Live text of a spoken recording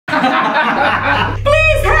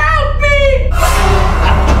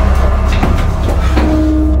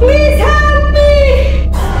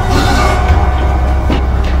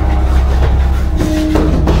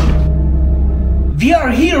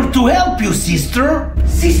Sister?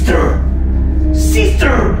 Sister!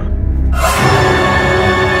 Sister!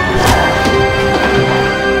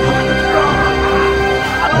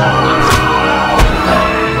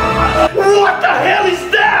 What the hell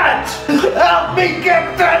is that? Help me,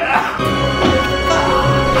 Captain!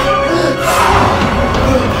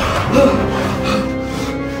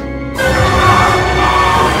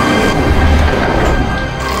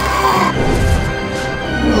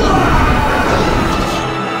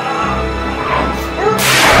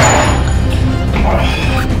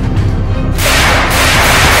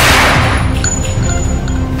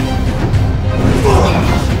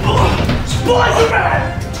 Spider-Man!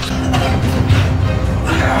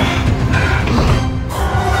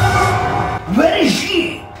 Where is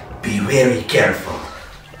she? Be very careful.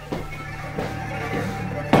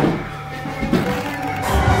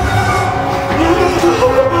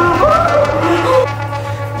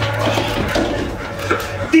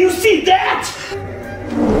 Do you see that?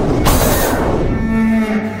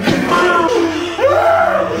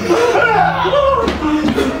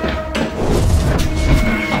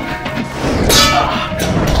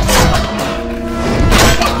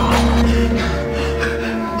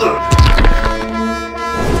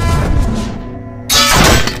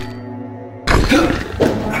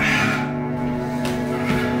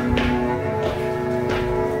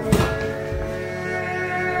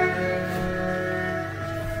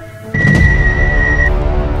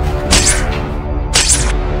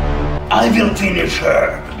 I will finish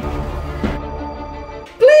her.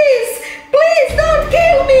 Please! Please don't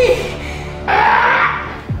kill me!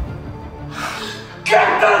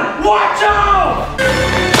 Captain, watch out!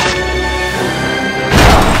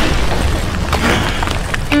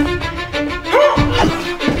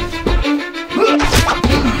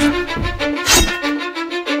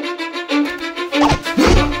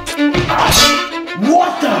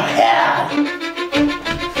 What the hell?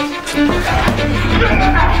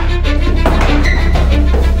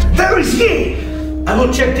 Where is he? I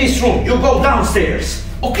will check this room. You go downstairs.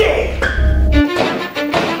 Okay.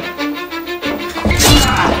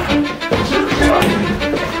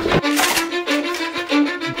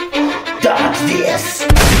 Dodge this.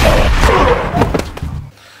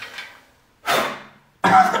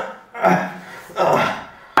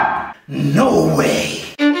 No way.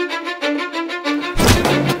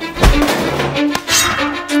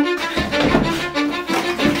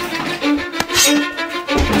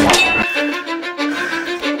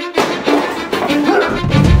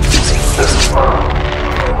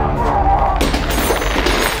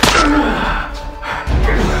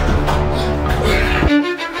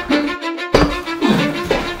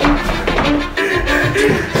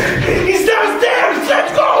 He's downstairs!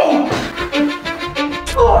 Let's go!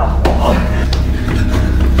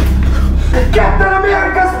 Captain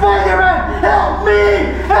America, Spider-Man! Help me!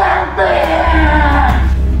 Help me!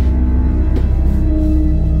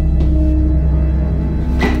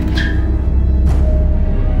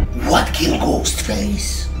 What killed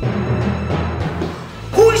Ghostface?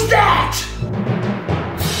 Who is that?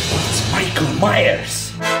 It's Michael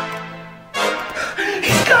Myers.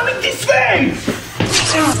 He's coming this way!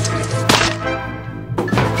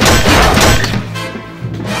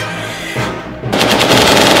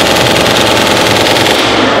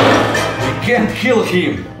 Can't kill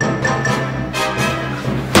him.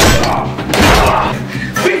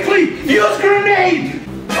 Quickly, use grenade!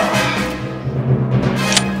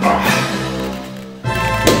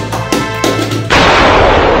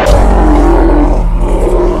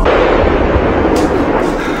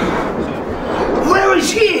 Where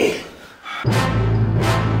is he?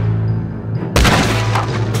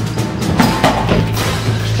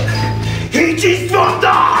 He just won't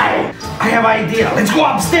die! I have an idea. Let's go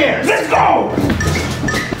upstairs. Let's go!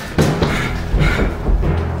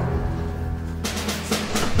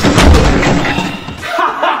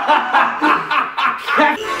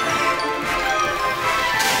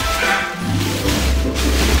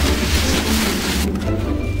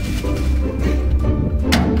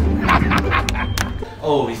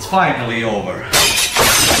 Oh, it's finally over.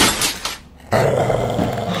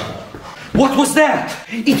 What was that?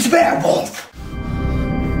 It's werewolf.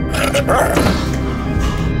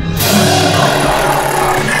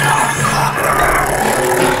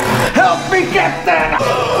 Help me, Captain!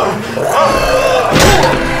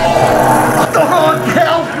 Don't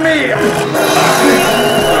help me!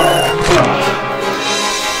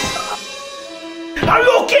 Are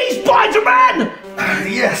you okay, Spider-Man?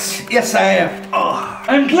 Yes, I am. Oh,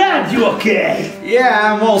 I'm glad you're okay.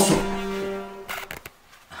 Yeah, I'm also.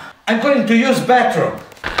 I'm going to use bathroom.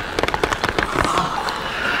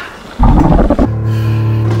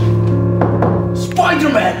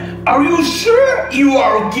 Spider-Man, are you sure you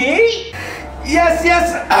are okay? Yes,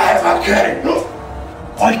 I'm okay.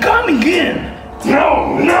 I'm coming in.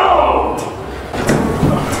 No.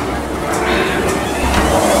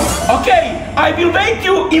 Okay, I will wait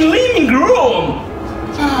you in living room.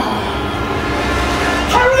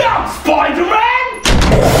 Hurry up, Spider-Man!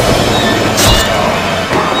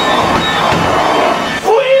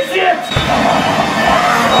 Who is it?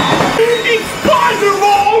 It's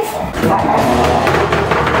Spider-Wolf!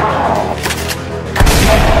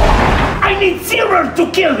 I need Silver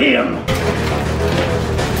to kill him!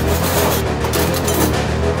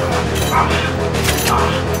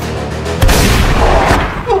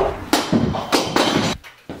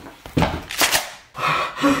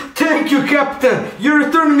 Thank you, Captain. You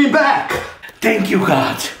returned me back. Thank you,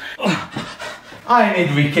 God. I need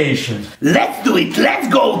vacation. Let's do it. Let's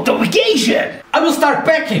go to vacation. I will start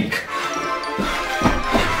packing.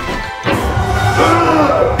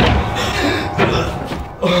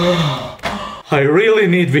 I really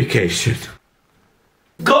need vacation.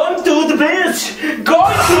 Going to the beach.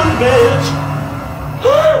 Going to the beach.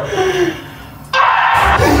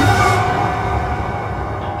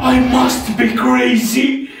 I must be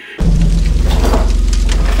crazy.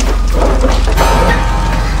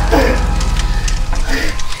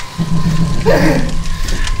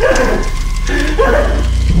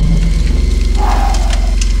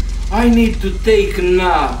 I need to take a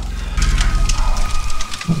nap.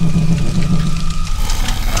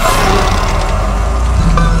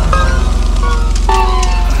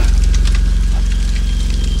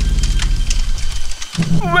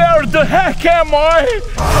 Where the heck am I?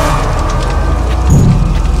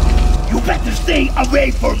 You better stay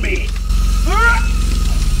away from me.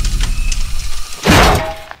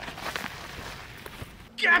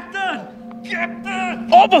 Captain!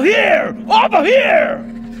 Captain! Over here! Over here!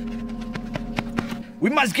 We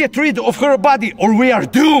must get rid of her body or we are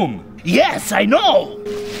doomed. Yes, I know.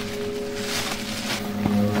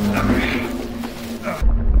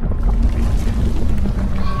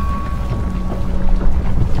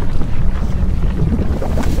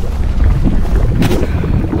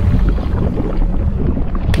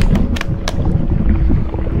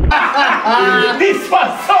 This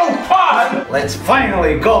was so fun! Let's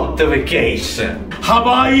finally go to vacation.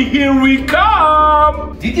 Hawaii, here we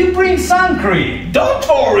come! Did you bring sun cream? Don't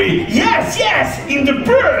worry! Yes, in the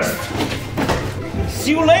burst!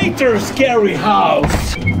 See you later, scary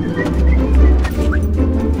house!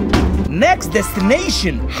 Next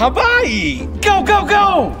destination, Hawaii! Go!